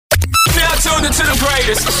it to the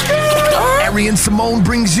greatest. Arian Simone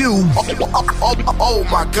brings you, Oh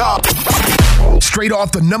my God. straight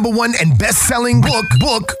off the #1 and best-selling book.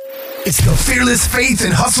 It's the Fearless Faith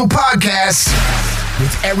and Hustle Podcast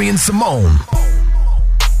with Arian Simone.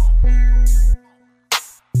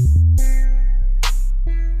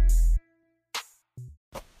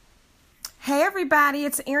 Hey everybody,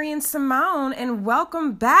 it's Arian Simone and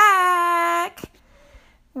welcome back.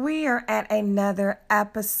 We are at another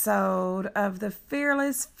episode of the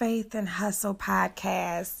Fearless Faith and Hustle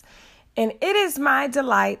Podcast. And it is my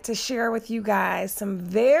delight to share with you guys some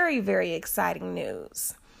very, very exciting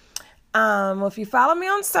news. Well, if you follow me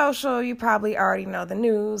on social, you probably already know the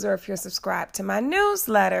news, or if you're subscribed to my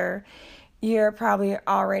newsletter, you're probably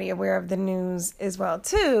already aware of the news as well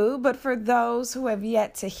too. But for those who have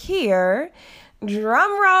yet to hear,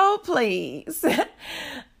 drum roll please.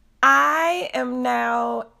 I am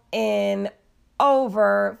now in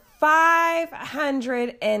over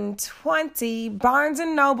 520 Barnes &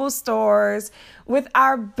 Noble stores with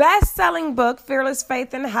our best-selling book, Fearless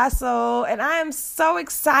Faith and Hustle. And I am so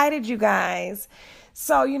excited, you guys.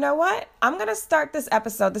 So you know what? I'm going to start this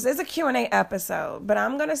episode. This is a Q&A episode, but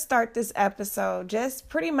I'm going to start this episode just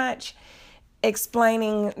pretty much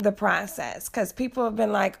explaining the process, because people have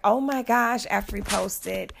been like, oh my gosh, after we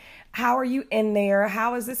posted, how are you in there?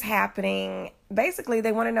 How is this happening? Basically,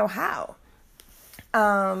 they want to know how.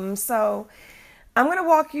 So I'm going to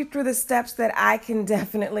walk you through the steps that I can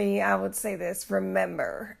definitely, I would say this,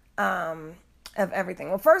 remember of everything.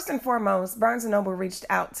 Well, first and foremost, Barnes & Noble reached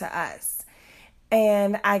out to us,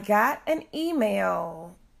 and I got an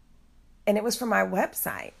email, and it was from my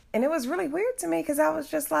website. And it was really weird to me because I was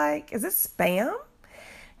just like, is this spam?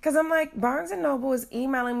 Because I'm like, Barnes & Noble is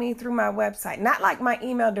emailing me through my website. Not like my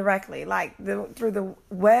email directly, like through the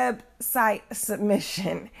website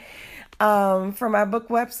submission for my book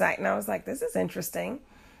website. And I was like, this is interesting.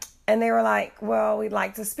 And they were like, well, we'd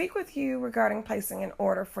like to speak with you regarding placing an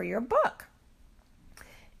order for your book.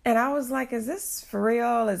 And I was like, is this for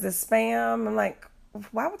real? Is this spam? I'm like,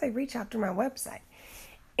 why would they reach out through my website?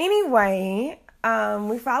 Anyway,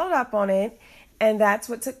 we followed up on it, and that's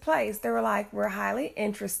what took place. They were like, we're highly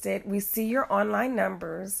interested. We see your online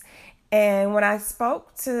numbers. And when I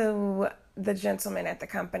spoke to the gentleman at the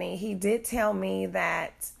company, he did tell me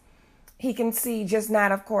that he can see just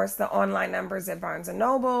not, of course, the online numbers at Barnes &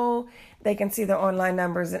 Noble. They can see the online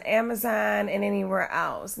numbers at Amazon and anywhere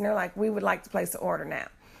else. And they're like, we would like to place the order now.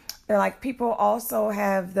 They're like, people also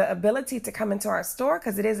have the ability to come into our store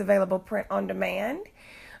because it is available print on demand.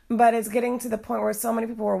 But it's getting to the point where so many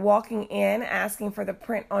people are walking in asking for the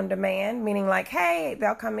print on demand, meaning like, hey,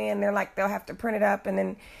 they'll come in, they're like, they'll have to print it up, and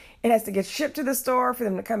then it has to get shipped to the store for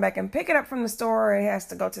them to come back and pick it up from the store, or it has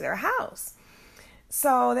to go to their house.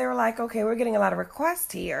 So they were like, okay, we're getting a lot of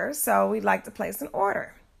requests here, so we'd like to place an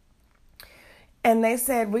order. And they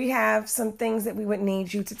said, we have some things that we would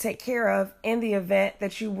need you to take care of in the event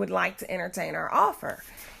that you would like to entertain our offer.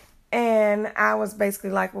 And I was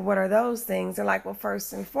basically like, well, what are those things? They're like, well,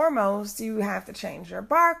 first and foremost, you have to change your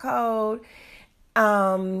barcode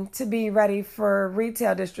to be ready for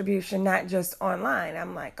retail distribution, not just online.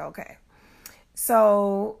 I'm like, okay.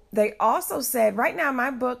 So they also said, right now my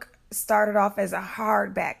book started off as a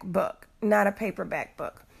hardback book, not a paperback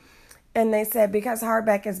book. And they said because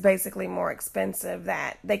hardback is basically more expensive,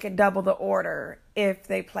 that they could double the order if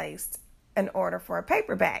they placed an order for a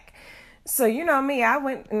paperback. So you know me, I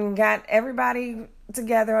went and got everybody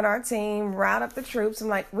together on our team, riled up the troops. I'm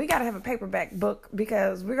like, we got to have a paperback book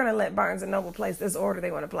because we're going to let Barnes & Noble place this order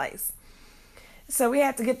they want to place. So we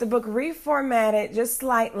had to get the book reformatted just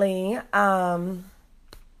slightly.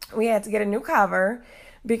 We had to get a new cover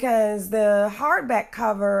because the hardback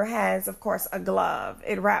cover has, of course, a glove.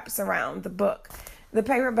 It wraps around the book. The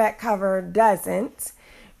paperback cover doesn't.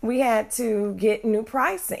 We had to get new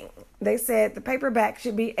pricing. They said the paperback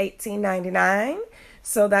should be $18.99.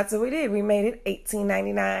 So that's what we did. We made it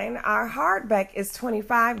 $18.99. Our hardback is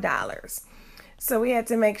 $25. So we had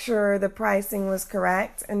to make sure the pricing was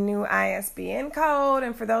correct, a new ISBN code.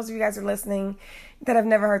 And for those of you guys who are listening that have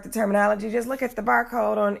never heard the terminology, just look at the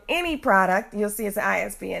barcode on any product. You'll see it's an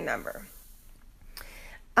ISBN number.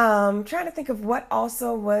 Trying to think of what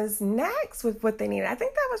also was next with what they needed. I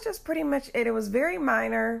think that was just pretty much it. It was very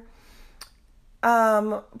minor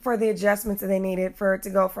for the adjustments that they needed for it to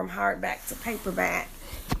go from hardback to paperback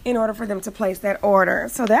in order for them to place that order.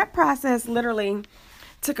 So that process literally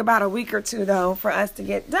took about a week or two, though, for us to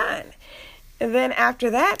get done. And then after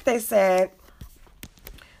that, they said,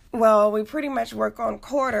 well, we pretty much work on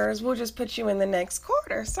quarters. We'll just put you in the next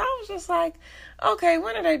quarter. So I was just like, okay,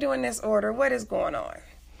 when are they doing this order? What is going on?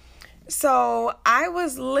 So I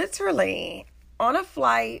was literally on a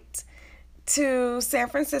flight to San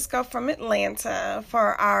Francisco from Atlanta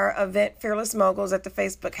for our event, Fearless Moguls, at the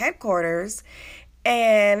Facebook headquarters.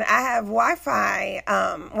 And I have Wi-Fi,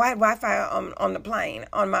 I had Wi-Fi on the plane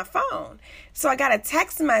on my phone. So I got a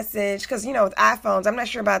text message because, with iPhones, I'm not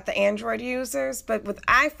sure about the Android users, but with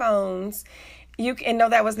iPhones, and no,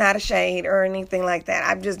 that was not a shade or anything like that.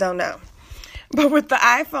 I just don't know. But with the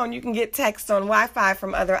iPhone, you can get text on Wi-Fi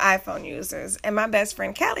from other iPhone users. And my best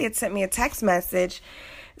friend Kelly had sent me a text message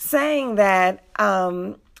saying that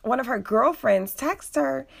one of her girlfriends texted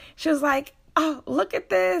her. She was like, "Oh, look at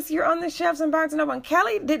this. You're on the shelves in Barnes & Noble." And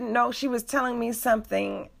Kelly didn't know she was telling me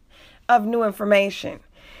something of new information.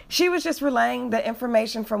 She was just relaying the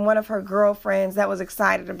information from one of her girlfriends that was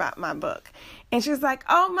excited about my book. And she was like,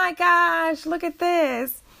 "Oh my gosh, look at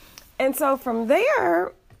this." And so from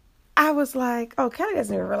there, I was like, oh, Kelly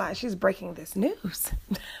doesn't even realize she's breaking this news.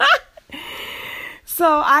 So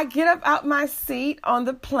I get up out my seat on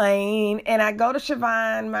the plane and I go to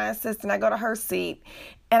Siobhan, my assistant. I go to her seat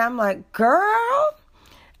and I'm like, girl,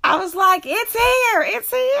 I was like, it's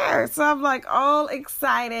here. So I'm like all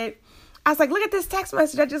excited. I was like, look at this text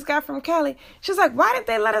message I just got from Kelly. She's like, why didn't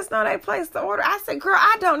they let us know they placed the order? I said, girl,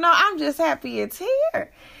 I don't know. I'm just happy it's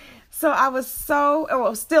here. So I was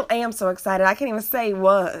still am so excited. I can't even say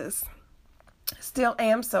was. Still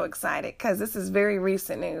am so excited because this is very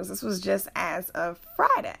recent news. This was just as of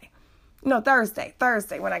Thursday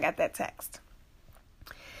when I got that text.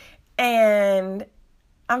 And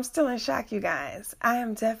I'm still in shock, you guys. I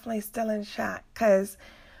am definitely still in shock because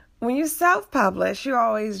when you self-publish, you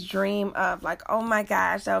always dream of like, oh my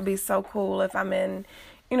gosh, that would be so cool if I'm in,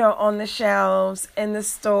 on the shelves, in the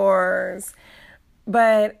stores.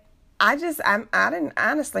 But I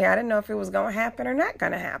didn't know if it was going to happen or not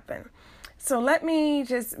going to happen. So let me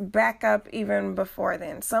just back up even before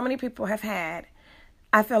then. So many people have had,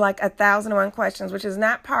 I feel like, 1,001 questions, which is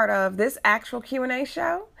not part of this actual Q&A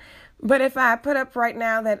show. But if I put up right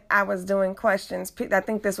now that I was doing questions, I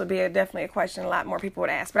think this would be definitely a question a lot more people would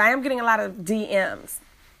ask. But I am getting a lot of DMs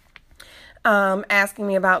asking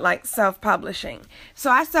me about like self-publishing. So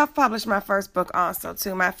I self-published my first book also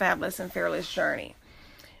too, My Fabulous and Fearless Journey.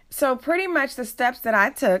 So pretty much the steps that I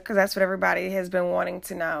took, because that's what everybody has been wanting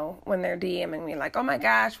to know when they're DMing me, like, oh my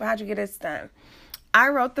gosh, well, how'd you get this done? I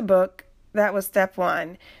wrote the book. That was step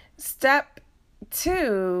 1. Step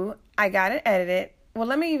 2, I got it edited. Well,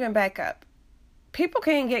 let me even back up. People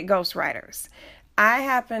can get ghostwriters. I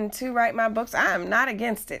happen to write my books. I am not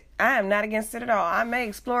against it. I am not against it at all. I may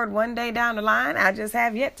explore it one day down the line. I just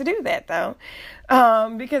have yet to do that, though,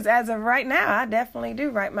 because as of right now, I definitely do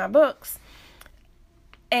write my books.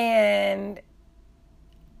 And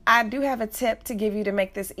I do have a tip to give you to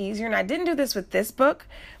make this easier. And I didn't do this with this book,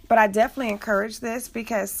 but I definitely encourage this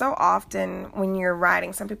because so often when you're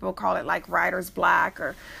writing, some people call it like writer's block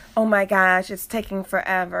or, oh my gosh, it's taking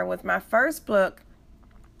forever. With my first book,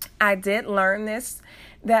 I did learn this,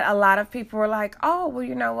 that a lot of people were like, oh, well,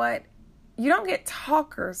 you know what? You don't get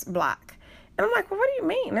talker's block. And I'm like, well, what do you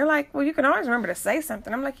mean? They're like, well, you can always remember to say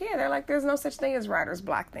something. I'm like, yeah. They're like, there's no such thing as writer's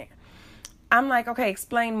block then. I'm like, okay,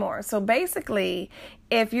 explain more. So basically,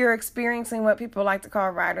 if you're experiencing what people like to call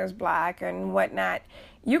writer's block and whatnot,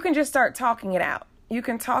 you can just start talking it out. You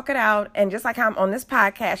can talk it out. And just like I'm on this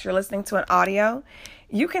podcast, you're listening to an audio,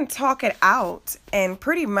 you can talk it out and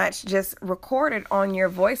pretty much just record it on your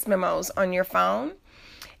voice memos on your phone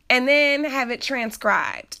and then have it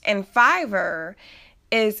transcribed. And Fiverr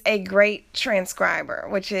is a great transcriber,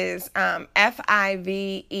 which is Fiverr.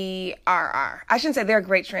 I shouldn't say they're a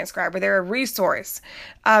great transcriber. They're a resource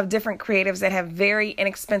of different creatives that have very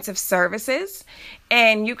inexpensive services,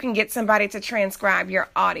 and you can get somebody to transcribe your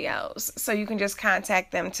audios. So you can just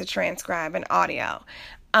contact them to transcribe an audio.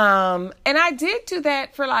 And I did do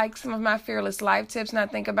that for like some of my Fearless Life tips, and I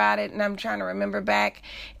think about it, and I'm trying to remember back.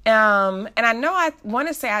 And I know I want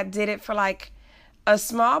to say I did it for like a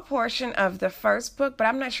small portion of the first book, but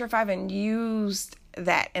I'm not sure if I even used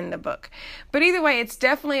that in the book. But either way, it's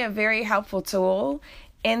definitely a very helpful tool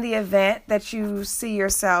in the event that you see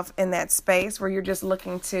yourself in that space where you're just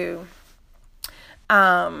looking to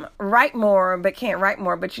write more, but can't write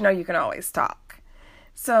more, but you can always talk.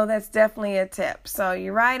 So that's definitely a tip. So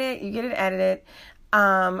you write it, you get it edited.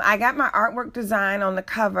 I got my artwork design on the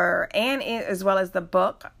cover and as well as the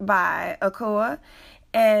book by Akua.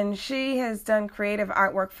 And she has done creative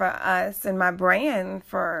artwork for us and my brand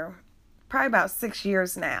for probably about 6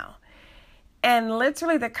 years now. And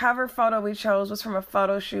literally the cover photo we chose was from a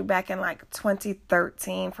photo shoot back in like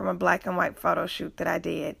 2013 from a black and white photo shoot that I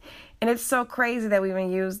did. And it's so crazy that we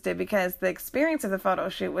even used it because the experience of the photo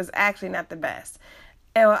shoot was actually not the best.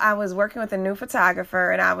 And I was working with a new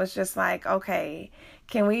photographer, and I was just like, okay,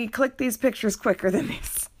 can we click these pictures quicker than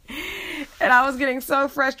this? And I was getting so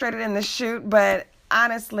frustrated in the shoot, but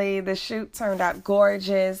honestly, the shoot turned out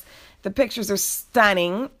gorgeous. The pictures are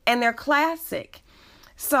stunning, and they're classic.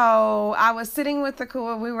 So I was sitting with the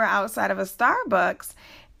cool, we were outside of a Starbucks,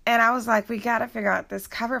 and I was like, we got to figure out this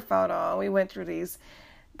cover photo. We went through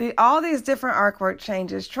all these different artwork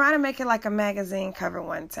changes, trying to make it like a magazine cover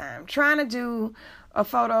one time, trying to do a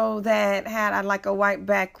photo that had like a white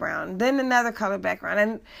background, then another color background,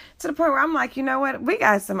 and to the point where I'm like, you know what, we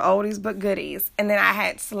got some oldies but goodies. And then I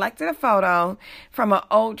had selected a photo from an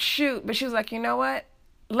old shoot, but she was like, you know what,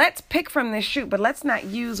 let's pick from this shoot, but let's not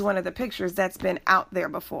use one of the pictures that's been out there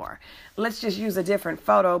before. Let's just use a different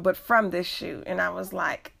photo, but from this shoot. And I was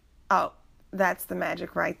like, oh, that's the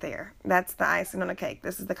magic right there. That's the icing on the cake.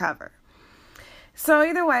 This is the cover. So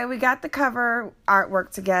either way, we got the cover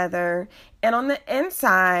artwork together, and on the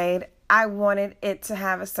inside, I wanted it to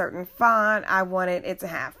have a certain font. I wanted it to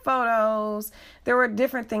have photos. There were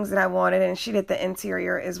different things that I wanted, and she did the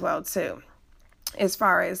interior as well too, as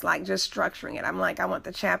far as like just structuring it. I'm like, I want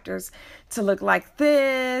the chapters to look like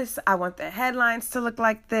this. I want the headlines to look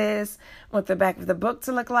like this. I want the back of the book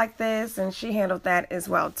to look like this, and she handled that as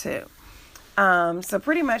well too. So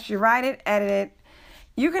pretty much you write it, edit it.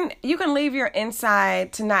 You can leave your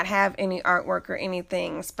inside to not have any artwork or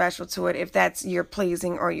anything special to it if that's your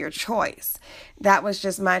pleasing or your choice. That was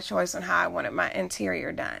just my choice on how I wanted my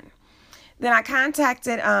interior done. Then I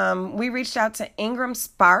contacted, we reached out to Ingram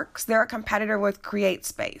Sparks. They're a competitor with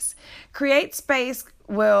CreateSpace. CreateSpace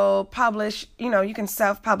will publish, you can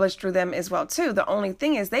self-publish through them as well too. The only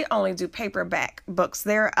thing is they only do paperback books.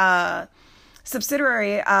 They're a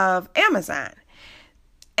subsidiary of Amazon.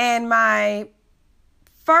 And my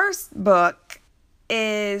first book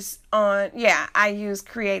is I used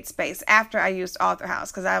CreateSpace after I used Author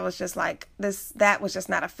House, because I was just like, that was just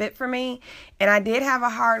not a fit for me. And I did have a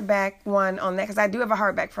hardback one on that, because I do have a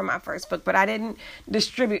hardback from my first book, but I didn't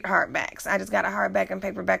distribute hardbacks. I just got a hardback and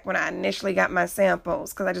paperback when I initially got my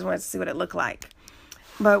samples, because I just wanted to see what it looked like.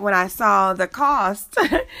 But when I saw the cost,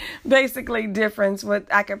 basically difference, what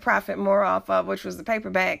I could profit more off of, which was the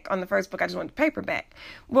paperback. On the first book, I just wanted the paperback.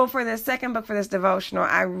 Well, for this second book, for this devotional,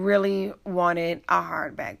 I really wanted a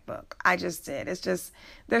hardback book. I just did.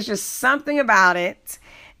 There's just something about it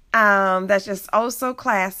that's just so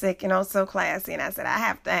classic and so classy. And I said, I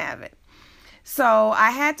have to have it. So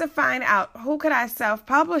I had to find out who could I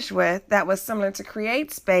self-publish with that was similar to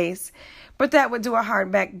CreateSpace, but that would do a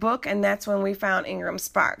hardback book. And that's when we found Ingram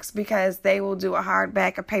Sparks, because they will do a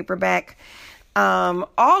hardback, a paperback,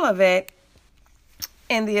 all of it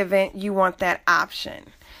in the event you want that option.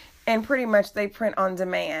 And pretty much they print on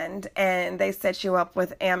demand, and they set you up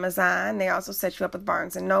with Amazon. They also set you up with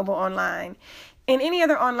Barnes & Noble online and any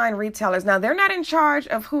other online retailers. Now, they're not in charge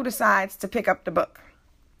of who decides to pick up the book.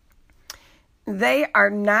 They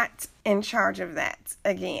are not in charge of that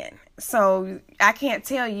again. So I can't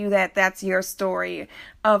tell you that that's your story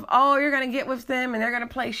of, you're going to get with them and they're going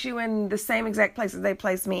to place you in the same exact places they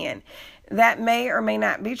place me in. That may or may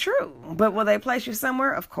not be true, but will they place you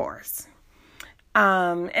somewhere? Of course.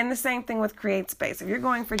 And the same thing with CreateSpace. If you're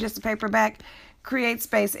going for just a paperback,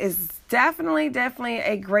 CreateSpace is definitely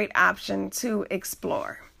a great option to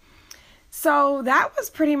explore. So that was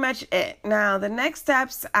pretty much it. Now, the next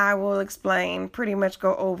steps I will explain, pretty much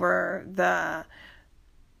go over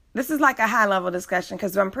this is like a high-level discussion,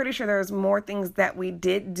 because I'm pretty sure there's more things that we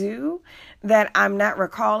did do that I'm not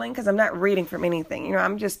recalling, because I'm not reading from anything.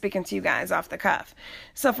 I'm just speaking to you guys off the cuff.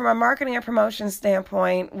 So from a marketing and promotion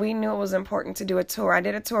standpoint, we knew it was important to do a tour. I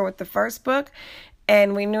did a tour with the first book,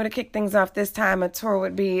 and we knew to kick things off this time, a tour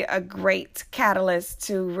would be a great catalyst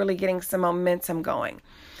to really getting some momentum going.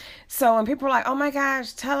 So when people are like, oh my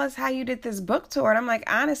gosh, tell us how you did this book tour. And I'm like,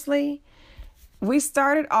 honestly, we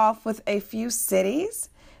started off with a few cities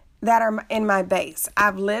that are in my base.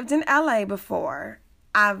 I've lived in LA before.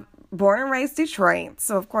 I've born and raised Detroit.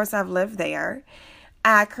 So of course I've lived there.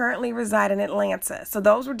 I currently reside in Atlanta. So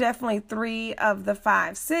those were definitely 3 of the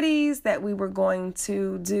 5 cities that we were going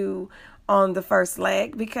to do on the first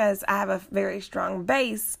leg, because I have a very strong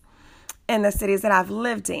base in the cities that I've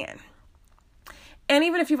lived in. And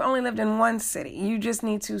even if you've only lived in one city, you just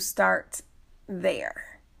need to start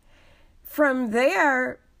there. From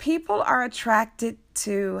there, people are attracted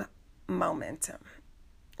to momentum.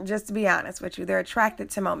 Just to be honest with you, they're attracted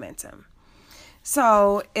to momentum.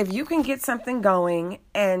 So if you can get something going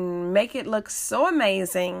and make it look so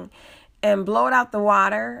amazing and blow it out the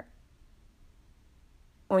water,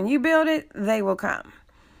 when you build it, they will come.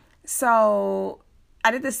 So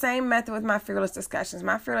I did the same method with my Fearless discussions.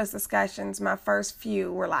 My Fearless discussions, my first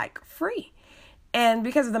few were like free. And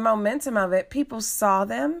because of the momentum of it, people saw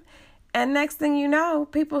them. And next thing you know,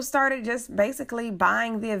 people started just basically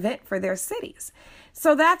buying the event for their cities.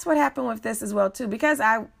 So that's what happened with this as well, too. Because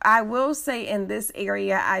I will say in this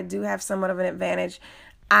area, I do have somewhat of an advantage.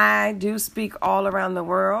 I do speak all around the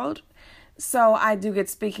world. So I do get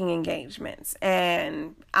speaking engagements.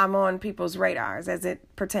 And I'm on people's radars as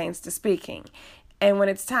it pertains to speaking. And when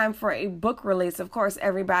it's time for a book release, of course,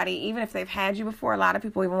 everybody, even if they've had you before, a lot of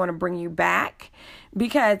people even want to bring you back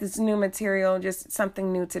because it's new material, just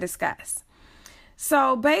something new to discuss.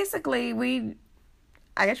 So basically, we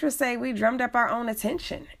drummed up our own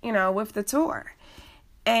attention, with the tour.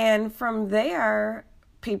 And from there,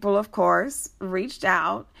 people, of course, reached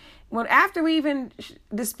out. Well, after we even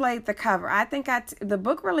displayed the cover, I think the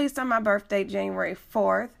book released on my birthday, January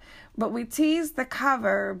 4th. But we teased the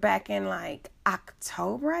cover back in like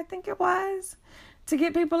October, I think it was, to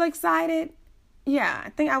get people excited. Yeah,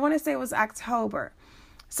 I want to say it was October.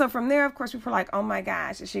 So from there, of course, people were like, oh my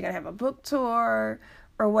gosh, is she going to have a book tour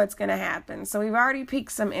or what's going to happen? So we've already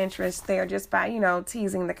piqued some interest there just by,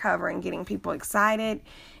 teasing the cover and getting people excited.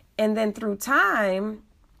 And then through time,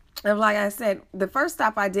 and like I said, the first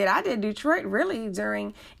stop I did Detroit really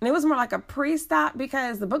and it was more like a pre-stop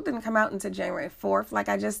because the book didn't come out until January 4th, like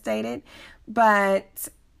I just stated. But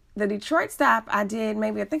the Detroit stop I did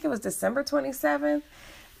I think it was December 27th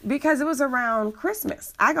because it was around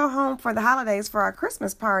Christmas. I go home for the holidays for our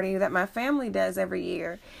Christmas party that my family does every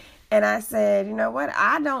year. And I said, you know what?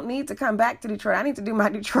 I don't need to come back to Detroit. I need to do my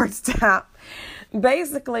Detroit stop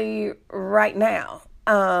basically right now.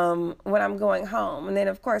 When I'm going home. And then,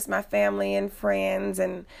 of course, my family and friends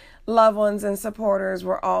and loved ones and supporters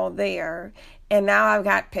were all there. And now I've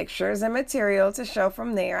got pictures and material to show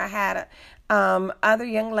from there. I had other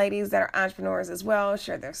young ladies that are entrepreneurs as well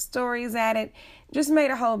share their stories at it. Just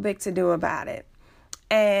made a whole big to-do about it.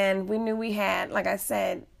 And we knew we had, like I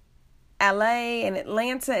said, LA and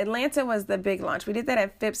Atlanta. Atlanta was the big launch. We did that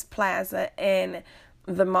at Phipps Plaza in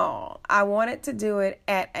the mall. I wanted to do it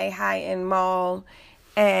at a high-end mall.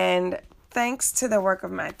 And thanks to the work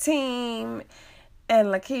of my team and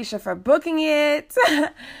Lakeisha for booking it,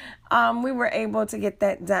 we were able to get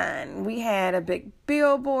that done. We had a big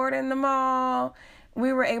billboard in the mall.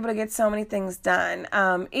 We were able to get so many things done.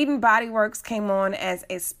 Eden Body Works came on as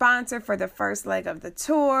a sponsor for the first leg of the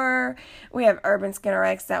tour. We have Urban Skinner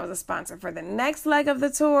X that was a sponsor for the next leg of the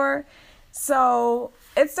tour. So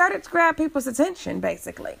it started to grab people's attention,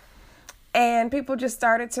 basically. And people just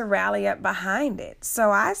started to rally up behind it.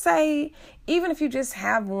 So I say, even if you just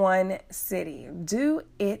have one city, do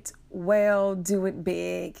it well, do it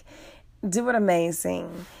big, do it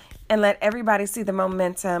amazing, and let everybody see the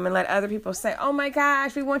momentum and let other people say, oh my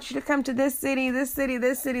gosh, we want you to come to this city, this city,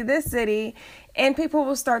 this city, this city. And people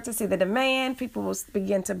will start to see the demand. People will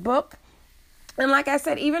begin to book. And like I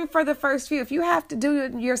said, even for the first few, if you have to do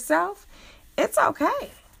it yourself, it's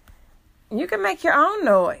okay. You can make your own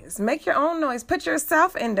noise. Make your own noise. Put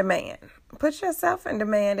yourself in demand. Put yourself in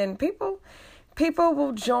demand, and people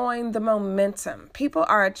will join the momentum. People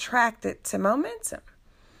are attracted to momentum.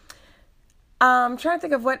 I'm trying to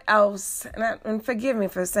think of what else, and forgive me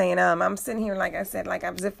for saying I'm sitting here, like I said, like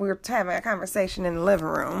as if we were having a conversation in the living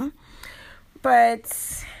room,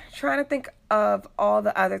 but trying to think of all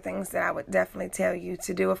the other things that I would definitely tell you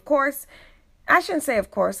to do. Of course, I shouldn't say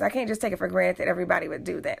of course. I can't just take it for granted that everybody would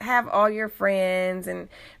do that. Have all your friends and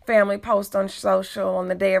family post on social on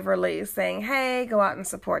the day of release saying, hey, go out and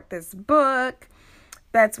support this book.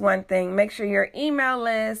 That's one thing. Make sure your email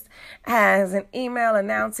list has an email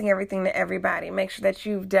announcing everything to everybody. Make sure that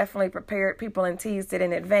you've definitely prepared people and teased it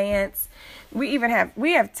in advance. We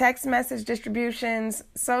have text message distributions,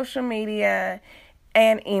 social media,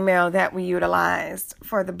 and email that we utilized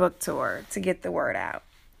for the book tour to get the word out.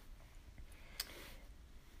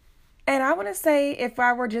 And I want to say, if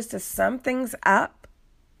I were just to sum things up,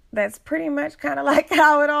 that's pretty much kind of like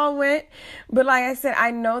how it all went. But like I said,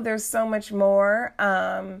 I know there's so much more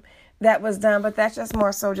that was done, but that's just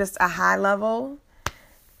more so just a high level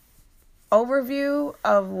overview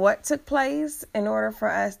of what took place in order for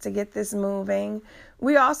us to get this moving.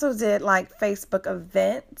 We also did like Facebook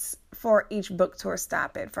events for each book tour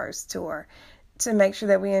stop at First Tour to make sure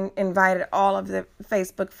that we invited all of the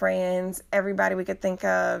Facebook friends, everybody we could think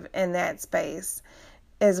of in that space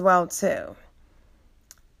as well too.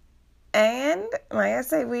 And like I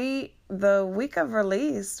say, the week of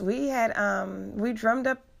release, we drummed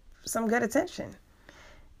up some good attention.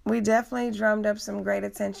 We definitely drummed up some great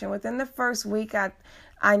attention. Within the first week,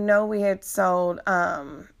 I know we had sold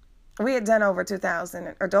We had done over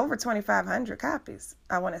 2,000 or over 2,500 copies,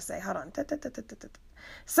 I want to say. Hold on.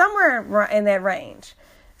 Somewhere in that range.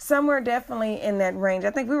 Somewhere definitely in that range.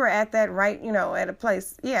 I think we were at that right, at a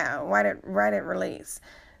place, right at release.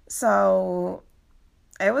 So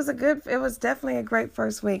it was definitely a great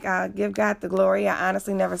first week. I give God the glory. I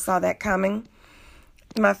honestly never saw that coming.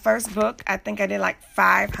 My first book, I think I did like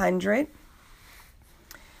 500,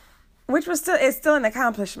 which it's still an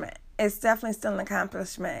accomplishment. It's definitely still an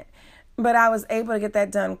accomplishment. But I was able to get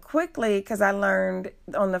that done quickly because I learned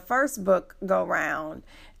on the first book go round,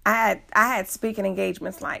 I had speaking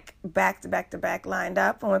engagements like back to back lined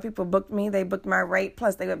up. And when people booked me, they booked my rate,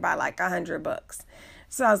 plus they would buy like 100 books.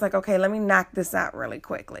 So I was like, okay, let me knock this out really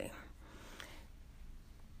quickly.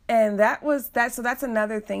 And so that's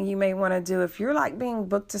another thing you may want to do. If you're like being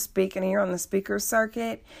booked to speak and you're on the speaker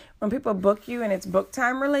circuit, when people book you and it's book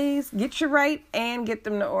time release, get your rate and get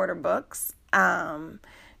them to order books.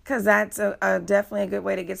 Because that's definitely a good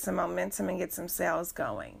way to get some momentum and get some sales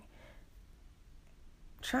going.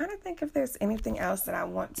 Trying to think if there's anything else that I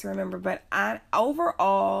want to remember, but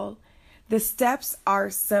overall, the steps are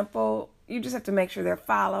simple. You just have to make sure they're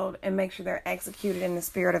followed and make sure they're executed in the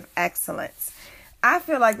spirit of excellence. I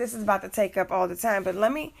feel like this is about to take up all the time, but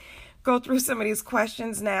let me go through some of these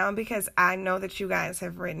questions now because I know that you guys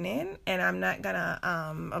have written in, and I'm not going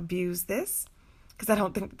to abuse this because I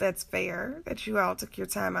don't think that's fair that you all took your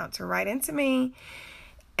time out to write into me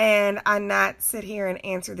and I not sit here and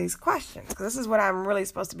answer these questions because this is what I'm really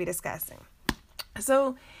supposed to be discussing.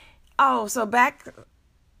 So backtrack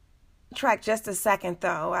just a second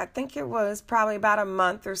though. I think it was probably about a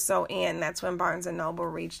month or so in. That's when Barnes & Noble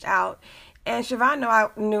reached out. And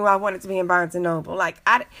Siobhan knew I wanted to be in Barnes & Noble.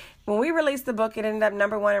 When we released the book, it ended up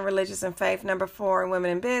number 1 in religious and faith, number 4 in women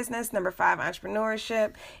in business, number 5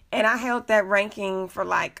 entrepreneurship. And I held that ranking for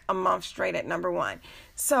like a month straight at number 1.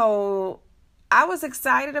 So I was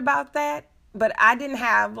excited about that, but I didn't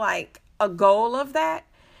have like a goal of that.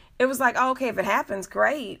 It was like, okay, if it happens,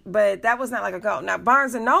 great. But that was not like a goal. Now,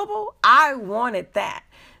 Barnes & Noble, I wanted that.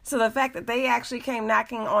 So the fact that they actually came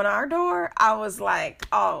knocking on our door, I was like,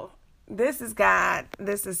 oh, this is God.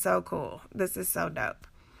 This is so cool. This is so dope.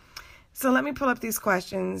 So let me pull up these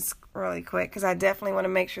questions really quick because I definitely want to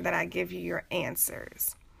make sure that I give you your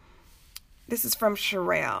answers. This is from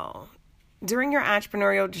Sherelle. During your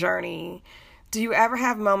entrepreneurial journey, do you ever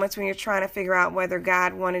have moments when you're trying to figure out whether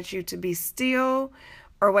God wanted you to be still,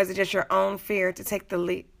 or was it just your own fear to take the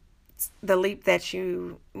leap that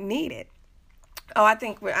you needed? Oh, I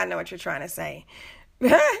think I know what you're trying to say.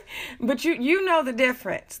 But you know the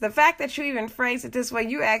difference. The fact that you even phrase it this way,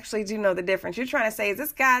 you actually do know the difference. You're trying to say, is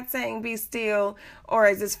this God saying be still, or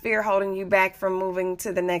is this fear holding you back from moving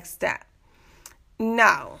to the next step?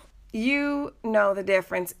 No, you know the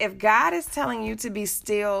difference. If God is telling you to be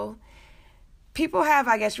still, people have,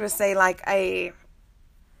 I guess you would say, like how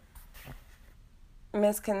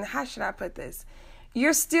should I put this?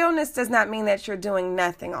 Your stillness does not mean that you're doing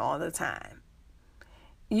nothing all the time.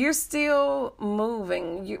 You're still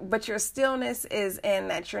moving, but your stillness is in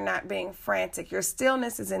that you're not being frantic. Your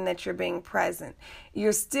stillness is in that you're being present.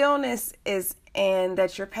 Your stillness is in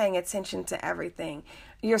that you're paying attention to everything.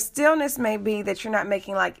 Your stillness may be that you're not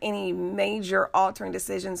making like any major altering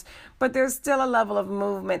decisions, but there's still a level of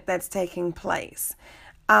movement that's taking place.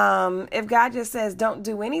 If God just says don't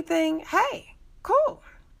do anything, hey, cool.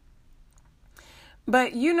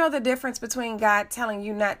 But you know the difference between God telling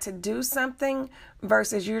you not to do something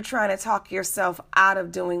versus you trying to talk yourself out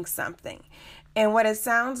of doing something. And what it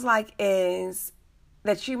sounds like is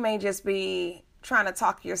that you may just be trying to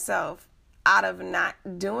talk yourself out of not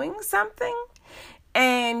doing something.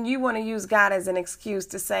 And you want to use God as an excuse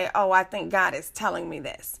to say, oh, I think God is telling me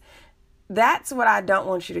this. That's what I don't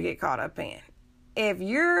want you to get caught up in. If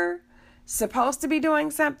you're supposed to be doing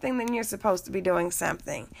something, then you're supposed to be doing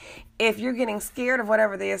something. If you're getting scared of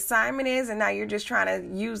whatever the assignment is and now you're just trying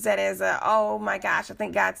to use that as oh my gosh, I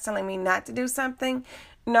think God's telling me not to do something.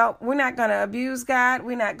 No, we're not going to abuse God.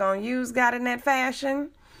 We're not going to use God in that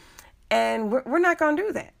fashion. And we're not going to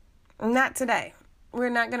do that. Not today. We're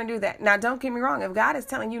not going to do that. Now, don't get me wrong. If God is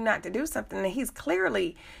telling you not to do something, then he's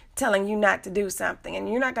clearly telling you not to do something. And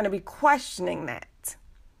you're not going to be questioning that.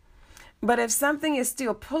 But if something is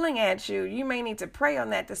still pulling at you, you may need to pray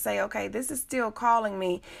on that to say, okay, this is still calling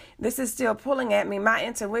me. This is still pulling at me. My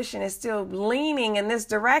intuition is still leaning in this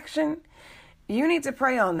direction. You need to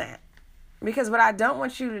pray on that. Because what I don't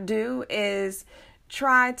want you to do is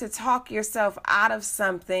try to talk yourself out of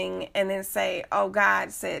something and then say, oh,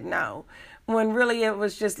 God said no. When really it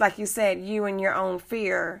was just, like you said, you and your own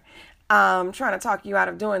fear trying to talk you out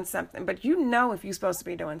of doing something. But you know if you're supposed to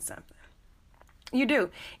be doing something. You do.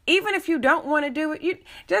 Even if you don't want to do it, you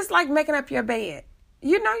just like making up your bed.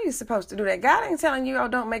 You know you're supposed to do that. God ain't telling you, oh,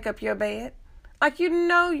 don't make up your bed. Like, you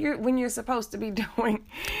know, when you're supposed to be doing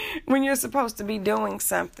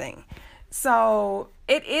something. So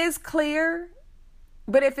it is clear,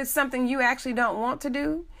 but if it's something you actually don't want to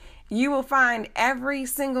do, you will find every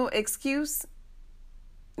single excuse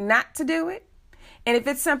not to do it. And if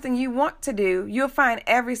it's something you want to do, you'll find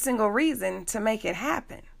every single reason to make it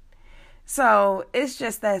happen. So it's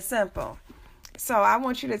just that simple. So I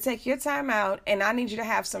want you to take your time out, and I need you to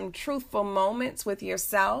have some truthful moments with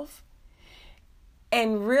yourself.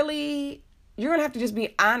 And really, you're going to have to just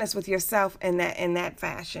be honest with yourself in that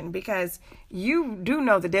fashion, because you do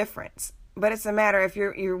know the difference. But it's a matter if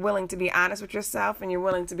you're willing to be honest with yourself and you're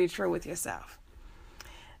willing to be true with yourself.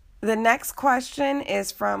 The next question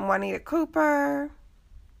is from Juanita Cooper.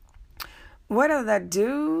 What are the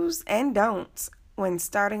do's and don'ts when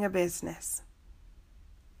starting a business?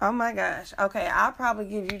 Oh my gosh. Okay, I'll probably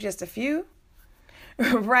give you just a few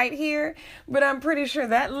right here, but I'm pretty sure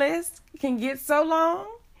that list can get so long,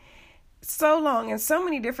 and so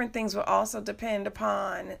many different things will also depend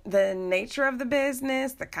upon the nature of the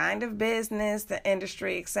business, the kind of business, the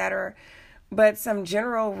industry, etc. But some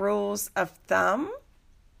general rules of thumb,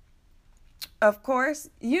 of course,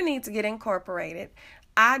 you need to get incorporated.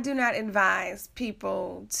 I do not advise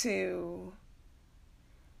people to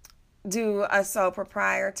do a sole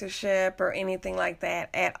proprietorship or anything like that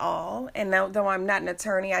at all. And though I'm not an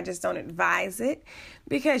attorney, I just don't advise it,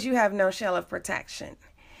 because you have no shell of protection.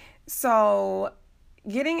 So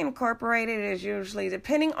getting incorporated is usually,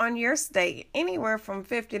 depending on your state, anywhere from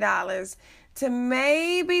 $50 to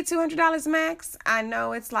maybe $200 max. I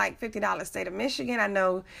know it's like $50 state of Michigan. I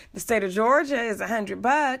know the state of Georgia is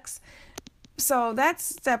 $100. So that's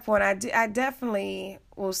step one. I definitely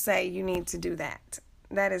will say you need to do that.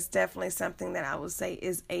 That is definitely something that I would say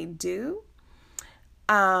is a do.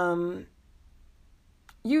 You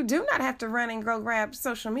do not have to run and go grab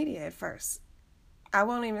social media at first. I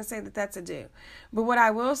won't even say that that's a do. But what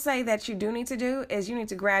I will say that you do need to do is you need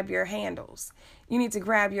to grab your handles. You need to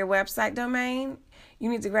grab your website domain. You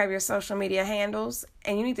need to grab your social media handles.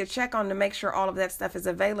 And you need to check on to make sure all of that stuff is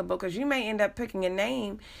available, because you may end up picking a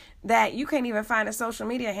name that you can't even find a social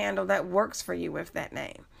media handle that works for you with that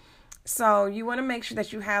name. So you want to make sure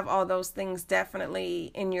that you have all those things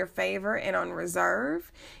definitely in your favor and on reserve,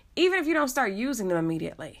 even if you don't start using them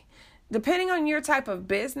immediately. Depending on your type of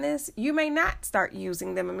business, you may not start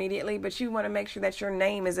using them immediately, but you want to make sure that your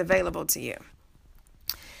name is available to you.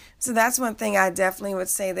 So that's one thing I definitely would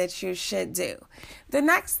say that you should do. The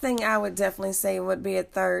next thing I would definitely say would be a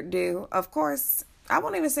third do. Of course, I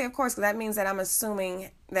won't even say of course, because that means that I'm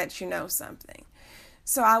assuming that you know something.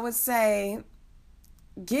 So I would say,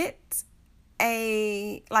 get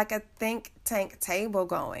a think tank table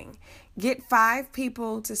going. Get 5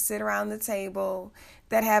 people to sit around the table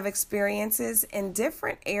that have experiences in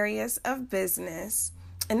different areas of business.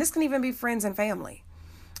 And this can even be friends and family,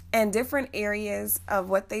 and different areas of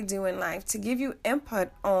what they do in life, to give you input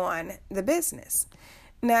on the business.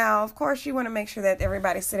 Now, of course, you want to make sure that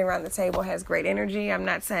everybody sitting around the table has great energy. I'm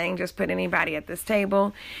not saying just put anybody at this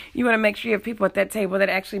table. You want to make sure you have people at that table that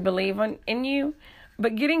actually believe in you.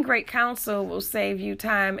 But getting great counsel will save you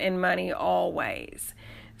time and money always.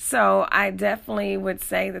 So I definitely would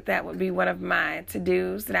say that would be one of my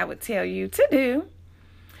to-dos that I would tell you to do.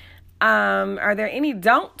 Are there any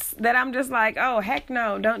don'ts that I'm just like, oh, heck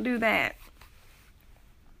no, don't do that?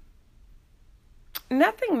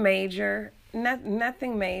 Nothing major.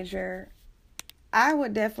 Nothing major. I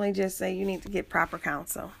would definitely just say you need to get proper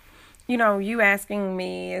counsel. You know, you asking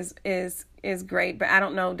me is great, but I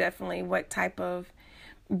don't know definitely what type of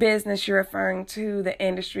business you're referring to, the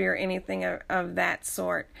industry or anything of that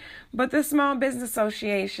sort. But the Small Business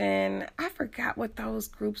Association, I forgot what those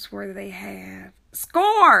groups were they have.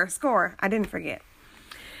 SCORE. I didn't forget.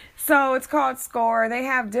 So it's called SCORE. They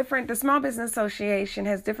have the Small Business Association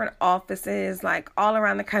has different offices like all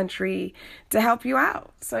around the country to help you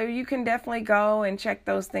out. So you can definitely go and check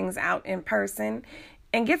those things out in person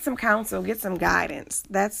and get some counsel, get some guidance.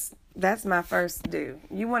 That's my first do.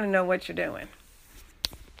 You want to know what you're doing.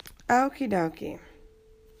 Okie dokie.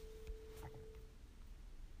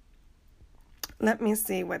 Let me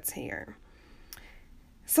see what's here.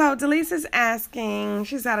 So Delise is asking,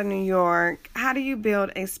 she's out of New York, how do you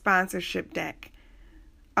build a sponsorship deck?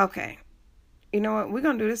 Okay. You know what? We're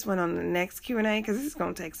going to do this one on the next Q&A because this is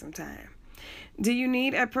going to take some time. Do you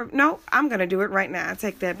need no, I'm going to do it right now. I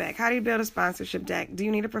take that back. How do you build a sponsorship deck? Do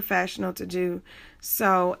you need a professional to do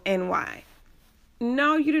so, and why?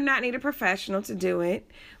 No, you do not need a professional to do it.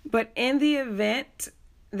 But in the event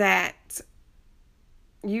that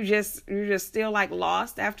you're just still like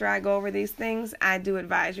lost after I go over these things, I do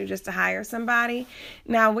advise you just to hire somebody.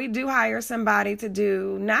 Now, we do hire somebody to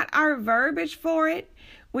do not our verbiage for it.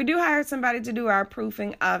 We do hire somebody to do our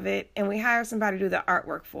proofing of it, and we hire somebody to do the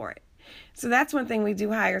artwork for it. So that's one thing we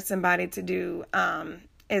do hire somebody to do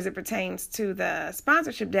as it pertains to the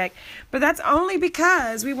sponsorship deck. But that's only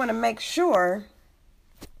because we want to make sure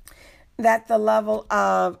that the level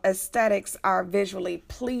of aesthetics are visually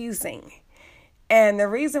pleasing. And the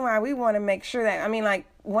reason why we want to make sure that, like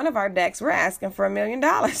one of our decks, we're asking for $1 million.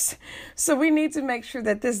 So we need to make sure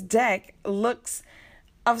that this deck looks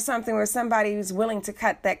of something where somebody is willing to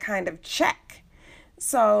cut that kind of check.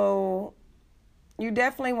 So you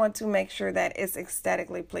definitely want to make sure that it's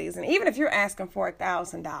aesthetically pleasing, even if you're asking for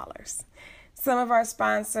 $1,000. Some of our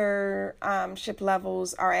sponsorship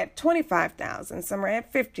levels are at $25,000. Some are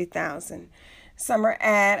at $50,000. Some are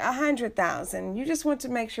at $100,000. You just want to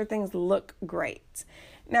make sure things look great.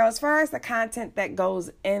 Now, as far as the content that goes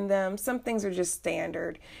in them, some things are just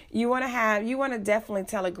standard. You want to definitely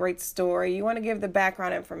tell a great story. You want to give the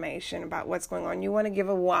background information about what's going on. You want to give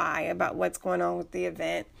a why about what's going on with the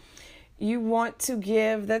event. You want to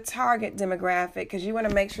give the target demographic because you want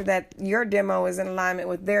to make sure that your demo is in alignment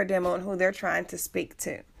with their demo and who they're trying to speak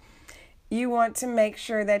to. You want to make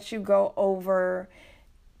sure that you go over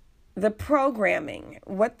the programming,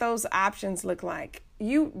 what those options look like.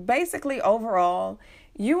 You basically overall,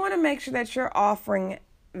 you want to make sure that you're offering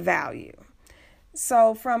value.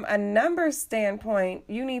 So from a numbers standpoint,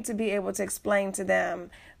 you need to be able to explain to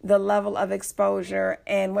them the level of exposure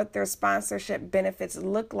and what their sponsorship benefits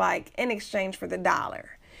look like in exchange for the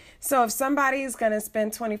dollar. So if somebody is going to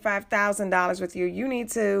spend $25,000 with you, you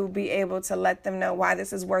need to be able to let them know why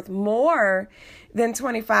this is worth more than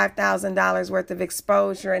 $25,000 worth of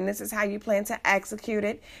exposure. And this is how you plan to execute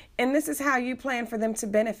it. And this is how you plan for them to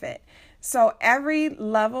benefit. So every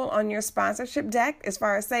level on your sponsorship deck, as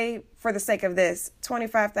far as say, for the sake of this,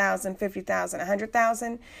 $25,000, $50,000,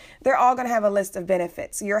 $100,000, they're all going to have a list of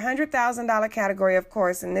benefits. Your $100,000 category, of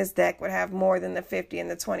course, in this deck would have more than the 50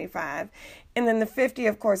 and the 25. And then the 50,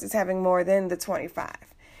 of course, is having more than the 25.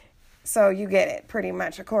 So you get it pretty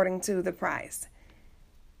much according to the price.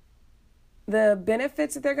 The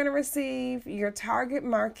benefits that they're going to receive, your target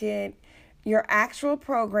market, your actual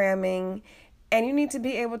programming, and you need to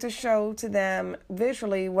be able to show to them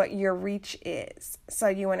visually what your reach is. So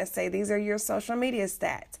you want to say, these are your social media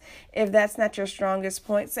stats. If that's not your strongest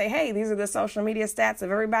point, say, hey, these are the social media stats of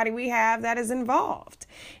everybody we have that is involved.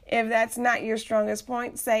 If that's not your strongest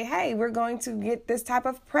point, say, hey, we're going to get this type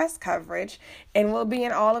of press coverage and we'll be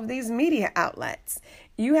in all of these media outlets.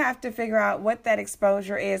 You have to figure out what that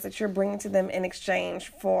exposure is that you're bringing to them in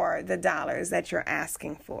exchange for the dollars that you're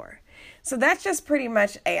asking for. So that's just pretty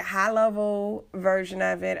much a high-level version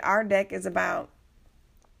of it. Our deck is about,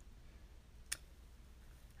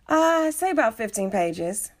 about 15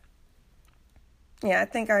 pages. Yeah, I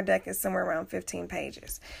think our deck is somewhere around 15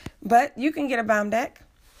 pages. But you can get a bomb deck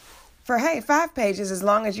for, 5 pages as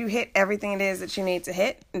long as you hit everything it is that you need to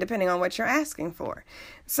hit, depending on what you're asking for.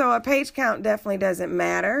 So a page count definitely doesn't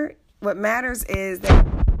matter. What matters is that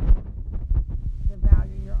the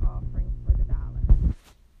value you're offering for the dollar.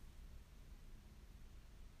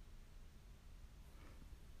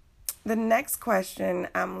 The next question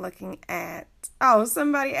I'm looking at,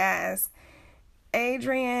 somebody asked,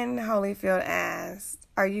 Adrian Holyfield asked,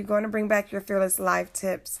 are you going to bring back your Fearless Life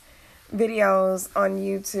Tips videos on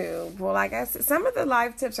YouTube? Well, like I said, some of the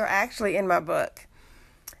life tips are actually in my book.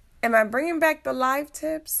 Am I bringing back the life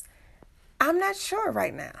tips? I'm not sure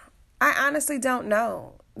right now. I honestly don't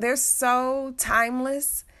know. They're so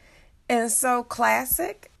timeless and so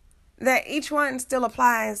classic that each one still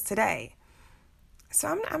applies today.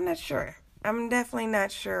 So I'm not sure. I'm definitely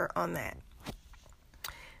not sure on that.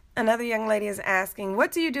 Another young lady is asking,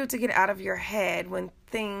 what do you do to get out of your head when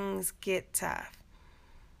things get tough?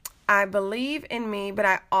 I believe in me, but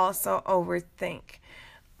I also overthink.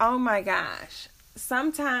 Oh my gosh.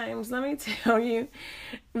 Sometimes, let me tell you,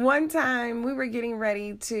 one time we were getting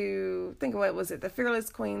ready to, the Fearless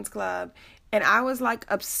Queens Club, and I was like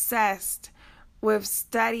obsessed with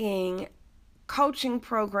studying coaching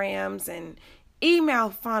programs and email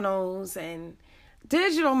funnels and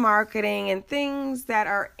digital marketing and things that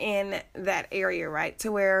are in that area, right?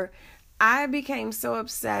 To where I became so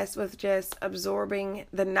obsessed with just absorbing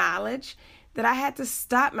the knowledge that I had to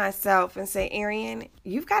stop myself and say, Arian,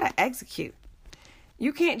 you've got to execute.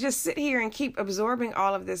 You can't just sit here and keep absorbing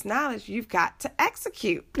all of this knowledge. You've got to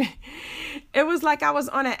execute. It was like I was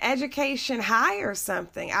on an education high or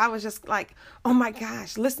something. I was just like, oh my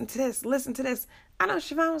gosh, listen to this, listen to this. I know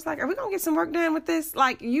Siobhan was like, are we going to get some work done with this?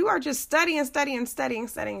 Like, you are just studying,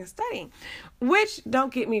 which,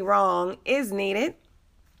 don't get me wrong, is needed.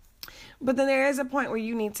 But then there is a point where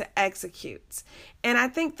you need to execute. And I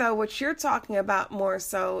think, though, what you're talking about more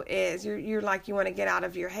so is you're like, you want to get out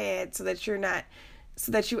of your head so that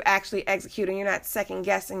you actually execute and you're not second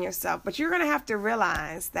guessing yourself. But you're going to have to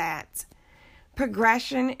realize that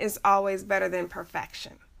progression is always better than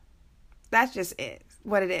perfection. That's just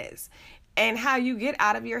what it is. And how you get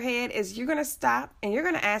out of your head is you're going to stop and you're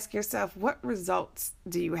going to ask yourself, what results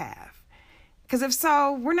do you have? Because if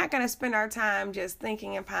so, we're not going to spend our time just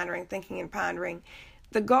thinking and pondering.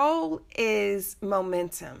 The goal is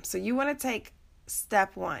momentum. So you want to take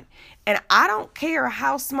step one. And I don't care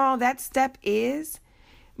how small that step is,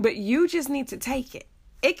 but you just need to take it.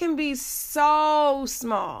 It can be so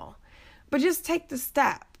small, but just take the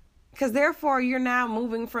step. Because therefore, you're now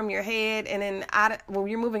moving from your head and then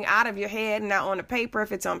you're moving out of your head and now on the paper.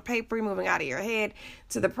 If it's on paper, you're moving out of your head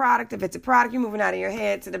to the product. If it's a product, you're moving out of your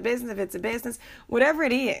head to the business. If it's a business, whatever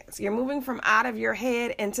it is, you're moving from out of your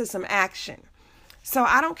head into some action. So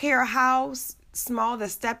I don't care how small the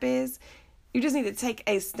step is. You just need to take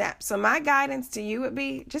a step. So my guidance to you would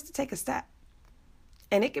be just to take a step.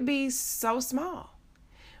 And it could be so small.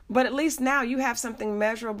 But at least now you have something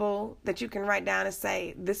measurable that you can write down and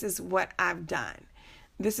say, this is what I've done.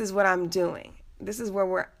 This is what I'm doing. This is where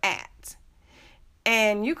we're at.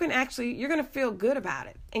 And you're going to feel good about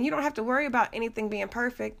it. And you don't have to worry about anything being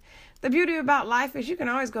perfect. The beauty about life is you can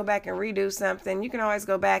always go back and redo something. You can always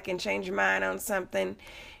go back and change your mind on something.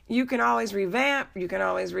 You can always revamp. You can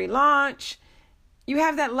always relaunch. You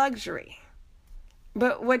have that luxury.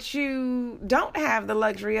 But what you don't have the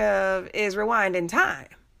luxury of is rewind in time.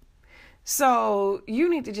 So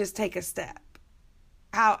you need to just take a step.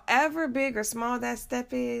 However big or small that step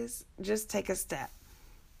is, just take a step.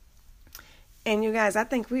 And you guys, I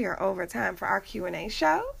think we are over time for our Q&A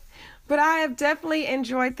show. But I have definitely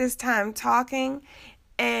enjoyed this time talking.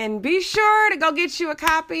 And be sure to go get you a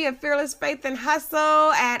copy of Fearless Faith and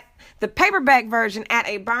Hustle at the paperback version at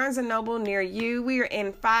a Barnes & Noble near you. We are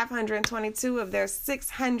in 522 of their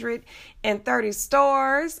 630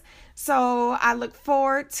 stores. So I look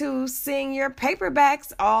forward to seeing your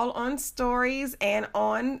paperbacks all on stories and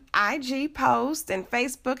on IG posts and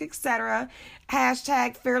Facebook, etc.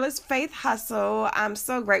 # Fearless Faith Hustle. I'm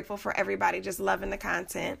so grateful for everybody just loving the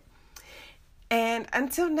content. And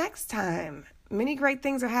until next time, many great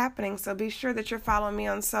things are happening. So be sure that you're following me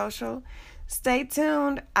on social. Stay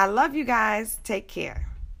tuned. I love you guys. Take care.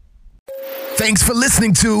 Thanks for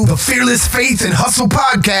listening to the Fearless Faith and Hustle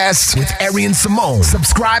podcast with Arian Simone.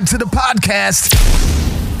 Subscribe to the podcast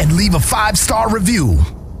and leave a 5-star review.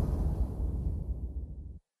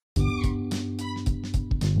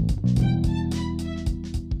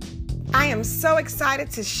 I am so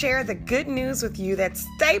excited to share the good news with you that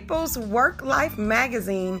Staples Work Life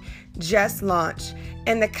magazine just launched,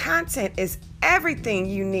 and the content is everything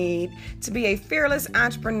you need to be a fearless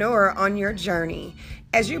entrepreneur on your journey.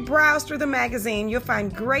 As you browse through the magazine, you'll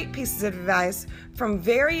find great pieces of advice from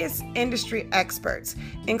various industry experts,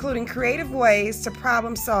 including creative ways to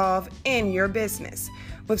problem solve in your business.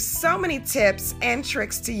 With so many tips and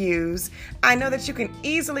tricks to use, I know that you can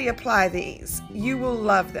easily apply these. You will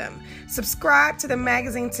love them. Subscribe to the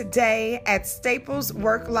magazine today at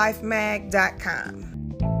staplesworklifemag.com.